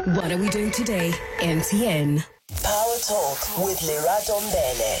What are we doing today? MTN. Power Talk with Lerato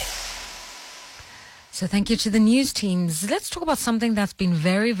Mbele. So thank you to the news teams. Let's talk about something that's been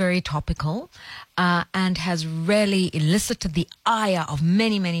very, very topical and has really elicited the ire of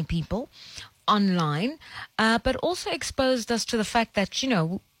many, many people online, but also exposed us to the fact that, you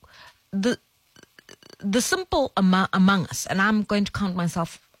know, the simple among us, and I'm going to count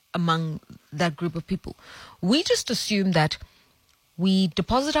myself among that group of people, we just assume that we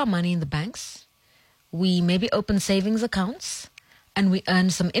deposit our money in the banks, we maybe open savings accounts, and we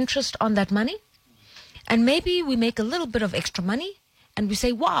earn some interest on that money. And maybe we make a little bit of extra money and we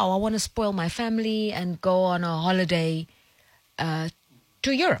say, wow, I want to spoil my family and go on a holiday to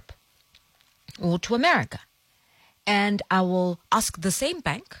Europe or to America. And I will ask the same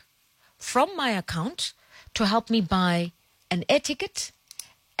bank from my account to help me buy an air ticket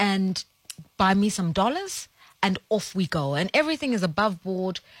and buy me some dollars, and off we go. And everything is above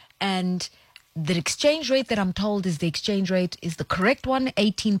board, and the exchange rate that I'm told is the exchange rate is the correct one.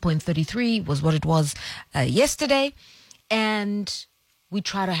 18.33 was what it was yesterday. And we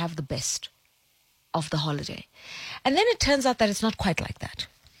try to have the best of the holiday. And then it turns out that it's not quite like that.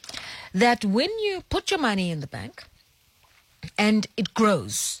 That when you put your money in the bank and it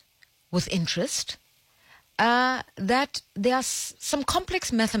grows with interest, that there are some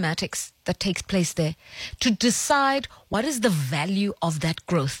complex mathematics that takes place there to decide what is the value of that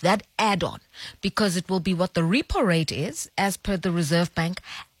growth, that add-on, because it will be what the repo rate is as per the Reserve Bank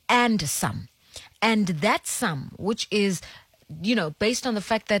and some. And that sum, which is, you know, based on the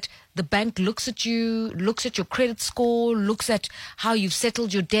fact that the bank looks at you, looks at your credit score, looks at how you've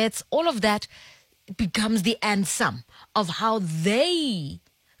settled your debts, all of that becomes the and sum of how they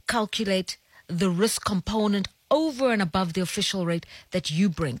calculate the risk component over and above the official rate that you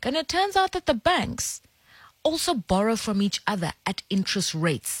bring. And it turns out that the banks also borrow from each other at interest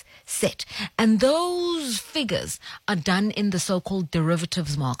rates set. And those figures are done in the so-called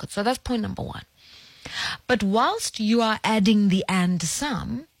derivatives market. So that's point number one. But whilst you are adding the and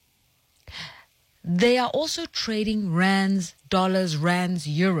sum, they are also trading rands, dollars, rands,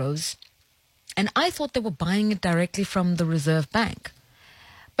 euros. And I thought they were buying it directly from the Reserve Bank.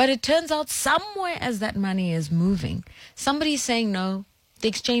 But it turns out somewhere as that money is moving, somebody's saying, no, the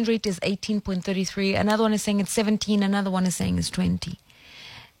exchange rate is 18.33. Another one is saying it's 17. Another one is saying it's 20.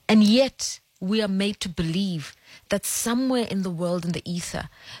 And yet we are made to believe that somewhere in the world, in the ether,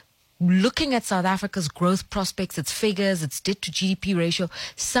 looking at South Africa's growth prospects, its figures, its debt to GDP ratio,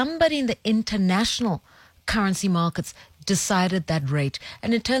 somebody in the international currency markets decided that rate.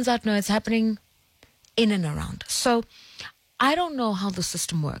 And it turns out, no, it's happening in and around. So I don't know how the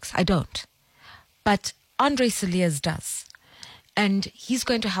system works. I don't. But Andre Cilliers does. And he's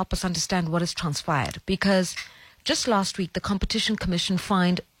going to help us understand what has transpired. Because just last week, the Competition Commission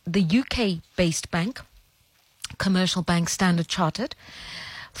fined the UK-based bank, commercial bank Standard Chartered,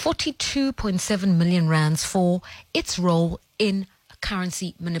 42.7 million rands for its role in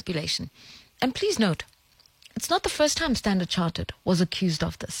currency manipulation. And please note, it's not the first time Standard Chartered was accused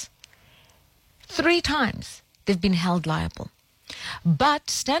of this. 3 times. They've been held liable.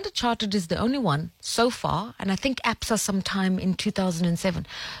 But Standard Chartered is the only one so far, and I think APSA sometime in 2007.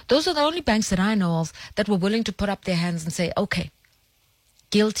 Those are the only banks that I know of that were willing to put up their hands and say, okay,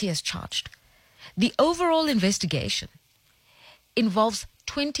 guilty as charged. The overall investigation involves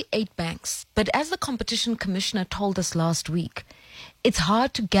 28 banks. But as the Competition Commissioner told us last week, it's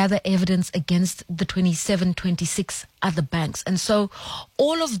hard to gather evidence against the 27, 26 other banks. And so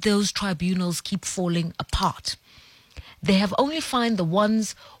all of those tribunals keep falling apart. They have only found the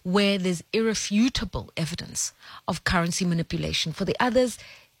ones where there's irrefutable evidence of currency manipulation. For the others,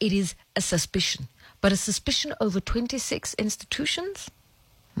 it is a suspicion. But a suspicion over 26 institutions?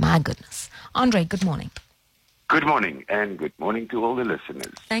 My goodness. Andre, good morning. Good morning, and good morning to all the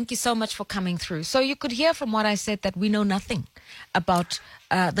listeners. Thank you so much for coming through. So you could hear from what I said that we know nothing about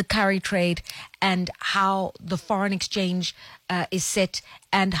the curry trade and how the foreign exchange is set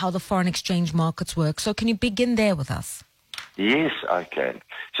and how the foreign exchange markets work. So can you begin there with us? Yes, I can.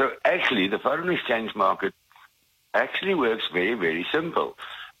 So actually, the foreign exchange market actually works very, very simple.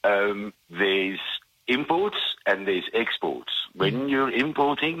 There's imports and there's exports. When you're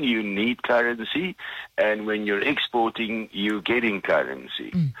importing, you need currency, and when you're exporting, you're getting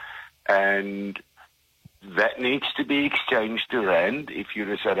currency. And that needs to be exchanged to rand if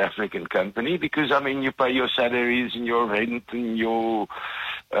you're a South African company, because, I mean, you pay your salaries and your rent and your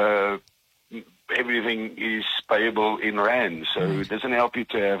everything is payable in rand. So it doesn't help you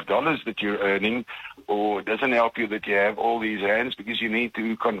to have dollars that you're earning or it doesn't help you that you have all these rands, because you need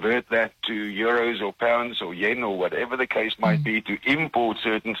to convert that to euros or pounds or yen or whatever the case might be to import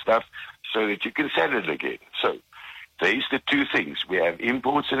certain stuff so that you can sell it again. So there's the two things. We have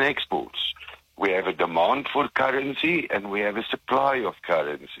imports and exports. We have a demand for currency and we have a supply of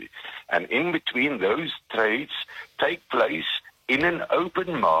currency. And in between, those trades take place in an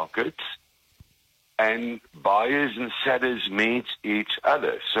open market, and buyers and sellers meet each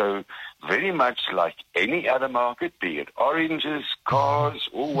other. So very much like any other market, be it oranges, cars,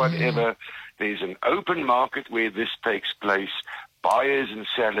 or whatever, there's an open market where this takes place, buyers and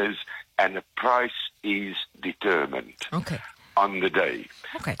sellers, and the price is determined on the day.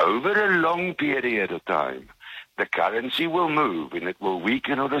 Over a long period of time, the currency will move and it will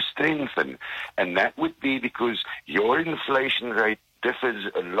weaken or strengthen. And that would be because your inflation rate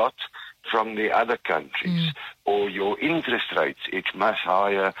differs a lot from the other countries, or your interest rates, it's much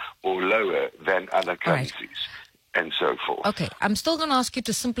higher or lower than other countries, and so forth. Okay, I'm still going to ask you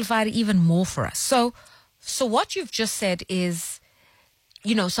to simplify it even more for us. So what you've just said is,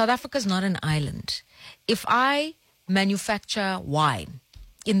 you know, South Africa's not an island. If I manufacture wine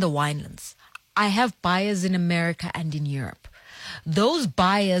in the winelands, I have buyers in America and in Europe. Those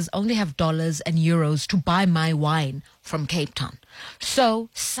buyers only have dollars and euros to buy my wine from Cape Town. So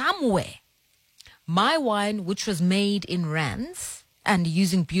somewhere, my wine, which was made in rands and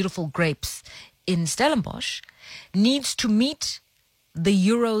using beautiful grapes in Stellenbosch, needs to meet the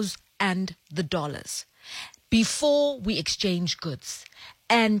euros and the dollars before we exchange goods.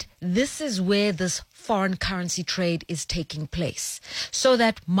 And this is where this foreign currency trade is taking place, so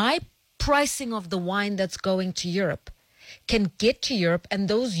that my pricing of the wine that's going to Europe can get to Europe and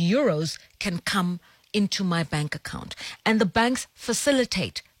those euros can come into my bank account. And the banks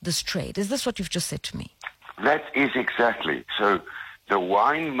facilitate this trade. Is this what you've just said to me? That is exactly. So the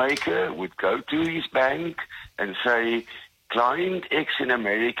winemaker would go to his bank and say, client X in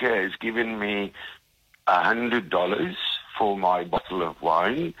America has given me $100 for my bottle of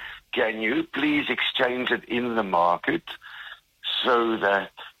wine. Can you please exchange it in the market so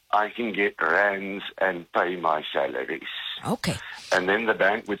that I can get rands and pay my salaries? Okay. And then the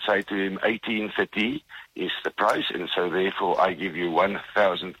bank would say to him, 1830 is the price, and so therefore I give you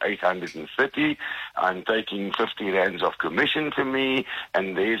 1,830. I'm taking 50 rands of commission to me,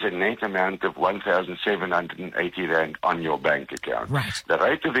 and there's a net amount of 1,780 rand on your bank account. Right. The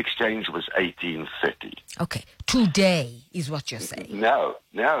rate of exchange was 1830. Okay. Today is what you're saying. No,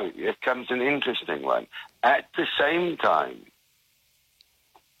 it comes an interesting one. At the same time,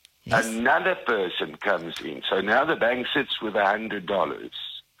 another person comes in. So now the bank sits with $100.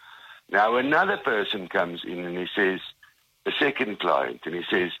 Now another person comes in and he says, a second client, and he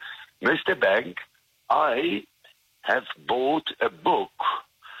says, Mr. Bank, I have bought a book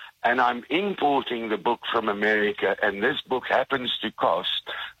and I'm importing the book from America, and this book happens to cost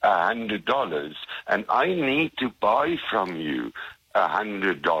 $100, and I need to buy from you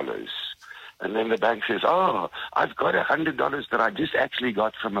 $100. And then the bank says, oh, I've got $100 that I just actually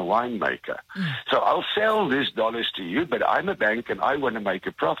got from a winemaker. So I'll sell this dollars to you, but I'm a bank and I want to make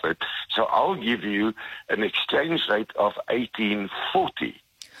a profit. So I'll give you an exchange rate of 1840.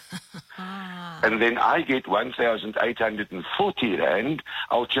 And then I get 1,840 rand.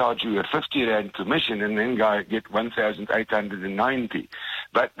 I'll charge you a 50 rand commission, and then I get 1,890.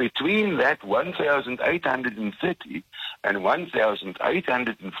 But between that 1,830 and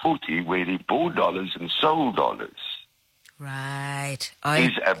 1,840, where he bought dollars and sold dollars, right?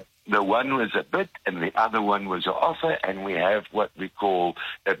 The one was a bid and the other one was an offer, and we have what we call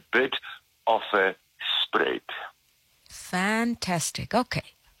a bid-offer spread. Fantastic. Okay.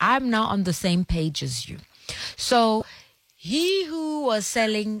 I'm now on the same page as you. So he who was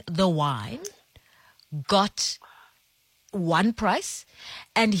selling the wine got one price,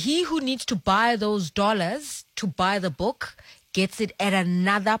 and he who needs to buy those dollars to buy the book gets it at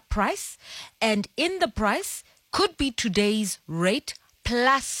another price, and in the price could be today's rate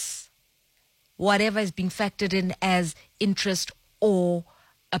plus whatever is being factored in as interest or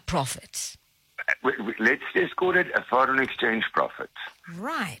a profit. Let's just call it a foreign exchange profit.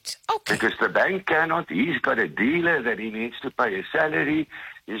 Right. Okay. Because the bank cannot. He's got a dealer that he needs to pay a salary.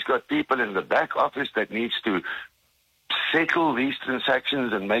 He's got people in the back office that needs to settle these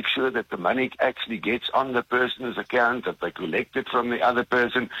transactions and make sure that the money actually gets on the person's account, that they collect it from the other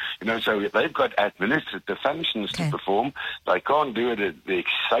person. You know, so they've got administrative functions to perform. They can't do it at the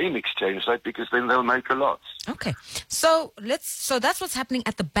same exchange rate because then they'll make a loss. Okay. So that's what's happening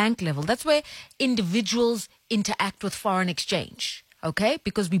at the bank level. That's where individuals interact with foreign exchange. okay?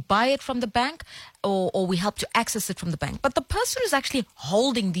 Because we buy it from the bank or we help to access it from the bank. But the person who's actually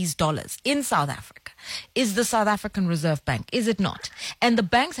holding these dollars in South Africa is the South African Reserve Bank, is it not? And the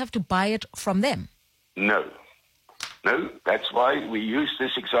banks have to buy it from them. No, that's why we use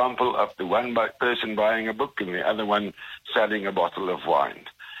this example of the one person buying a book and the other one selling a bottle of wine.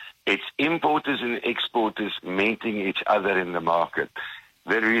 It's importers and exporters meeting each other in the market.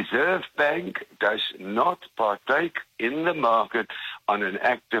 The Reserve Bank does not partake in the market on an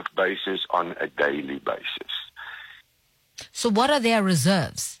active basis on a daily basis. So what are their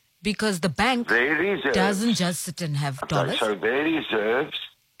reserves? Because the bank doesn't just sit and have dollars. So their reserves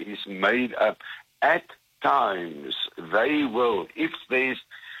is made up at times. They will,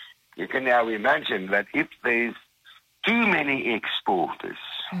 you can now imagine that if there's too many exporters,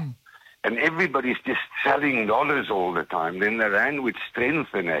 and everybody's just selling dollars all the time, then the rand would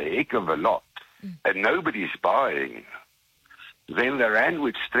strengthen a heck of a lot, and nobody's buying. Then the rand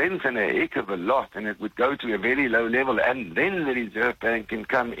would strengthen a heck of a lot, and it would go to a very low level, and then the Reserve Bank can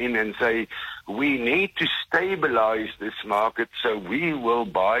come in and say, we need to stabilize this market, so we will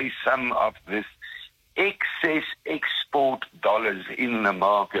buy some of this excess export dollars in the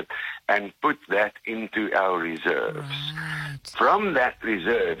market and put that into our reserves. Right. From that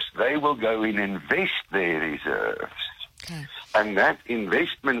reserves, they will go and invest their reserves. Okay. And that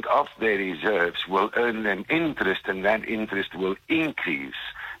investment of their reserves will earn them interest, and that interest will increase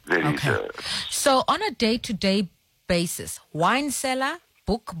the reserves. So on a day-to-day basis, wine seller,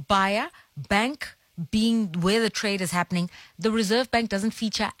 book buyer, bank being where the trade is happening, the Reserve Bank doesn't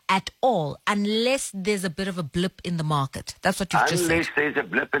feature at all unless there's a bit of a blip in the market. That's what you've just said. Unless there's a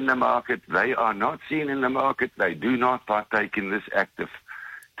blip in the market, they are not seen in the market. They do not partake in this active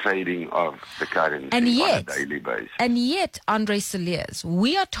trading of the currency on a daily basis. And yet, Andre Cilliers,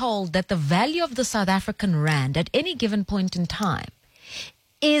 we are told that the value of the South African rand at any given point in time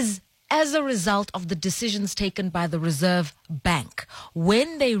is as a result of the decisions taken by the Reserve Bank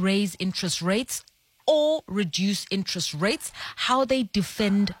when they raise interest rates or reduce interest rates, how they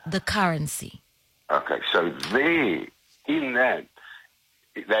defend the currency. Okay, so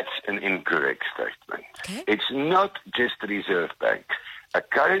that's an incorrect statement. Okay. It's not just the Reserve Bank. A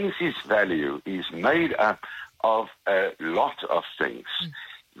currency's value is made up of a lot of things.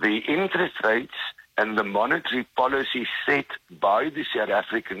 The interest rates and the monetary policy set by the South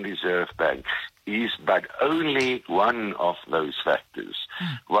African Reserve Bank is but only one of those factors.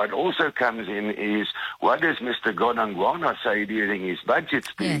 What also comes in is, what does Mr. Gonangwana say during his budget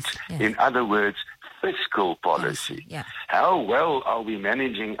speech? Yes. In other words, fiscal policy. Yeah. How well are we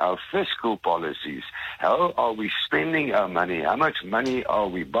managing our fiscal policies? How are we spending our money? How much money are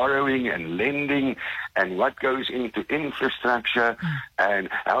we borrowing and lending? And what goes into infrastructure? And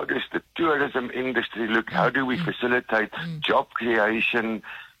how does the tourism industry look? How do we facilitate job creation?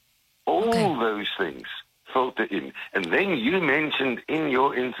 All those things filter in. And then you mentioned in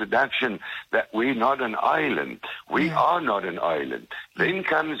your introduction that we're not an island. We are not an island. Then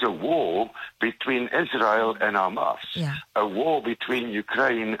comes a war between Israel and Hamas, a war between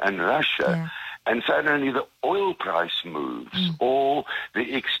Ukraine and Russia. And suddenly the oil price moves, or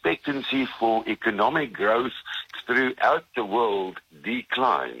the expectancy for economic growth throughout the world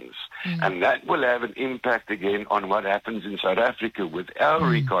declines. And that will have an impact again on what happens in South Africa with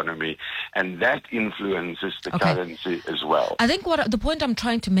our economy, and that influences the currency as well. I think the point I'm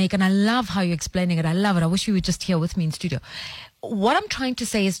trying to make, and I love how you're explaining it, I love it, I wish you were just here with me in studio. What I'm trying to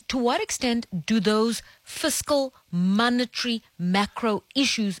say is, to what extent do those fiscal, monetary, macro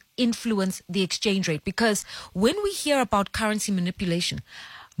issues influence the exchange rate? Because when we hear about currency manipulation,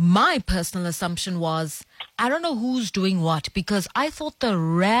 my personal assumption was, I don't know who's doing what, because I thought the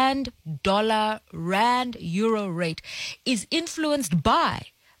rand dollar, rand euro rate is influenced by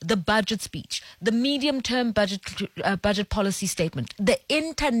the budget speech, the medium-term budget policy statement, the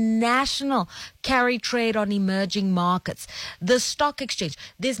international carry trade on emerging markets, the stock exchange.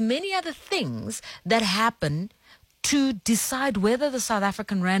 There's many other things that happen to decide whether the South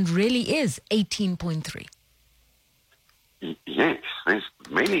African rand really is 18.3. Yes, there's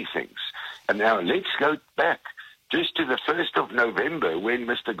many things. And now let's go back just to the 1st of November when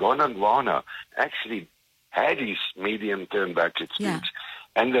Mr. Gonangwana actually had his medium-term budget speech. Yeah.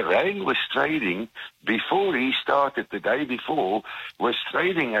 And the rand was trading, before he started, the day before, was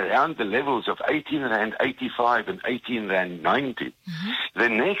trading around the levels of 18 Rand 85 and 18 Rand 90. The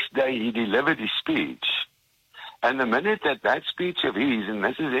next day he delivered his speech. And the minute that speech of his, and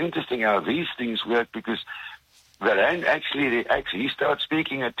this is interesting how these things work, because the rand actually reacts. He starts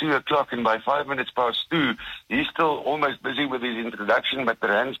speaking at 2 o'clock, and by 5 minutes past 2, he's still almost busy with his introduction, but the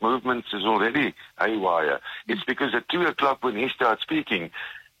rand's movements is already haywire. It's because at 2 o'clock when he starts speaking,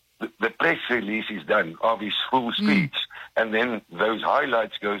 the press release is done of his full speech, and then those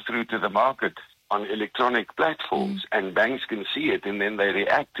highlights go through to the market on electronic platforms, and banks can see it, and then they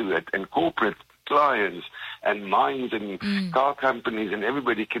react to it, and corporate clients and mines and car companies and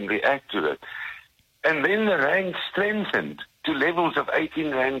everybody can react to it. And then the rand strengthened to levels of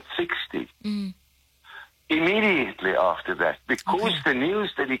 18 rand 60 immediately after that, because the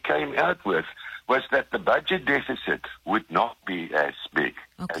news that he came out with was that the budget deficit would not be as big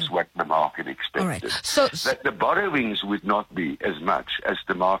as what the market expected. All right. So, that the borrowings would not be as much as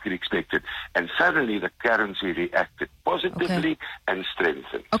the market expected. And suddenly the currency reacted positively and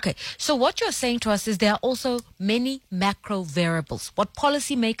strengthened. Okay. So what you're saying to us is there are also many macro variables. What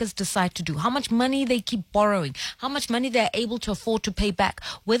policymakers decide to do, how much money they keep borrowing, how much money they're able to afford to pay back,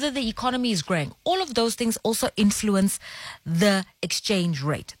 whether the economy is growing. All of those things also influence the exchange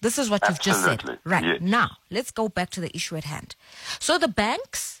rate. This is what you've just said. Right. Yes. Now, let's go back to the issue at hand. So the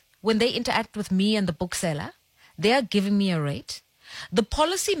banks, when they interact with me and the bookseller, they are giving me a rate. The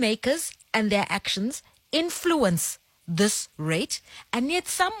policymakers and their actions influence this rate, and yet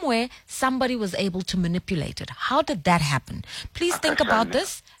somewhere somebody was able to manipulate it. How did that happen? Please think about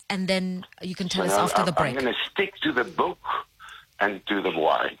this, and then you can tell us after the break. I'm going to stick to the book and to the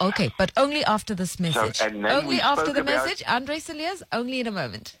why. Okay, but only after this message. So, only after the message. Andre Cilliers, only in a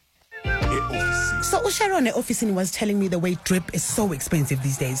moment. So Sharon officing was telling me the way drip is so expensive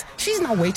these days. She's now waiting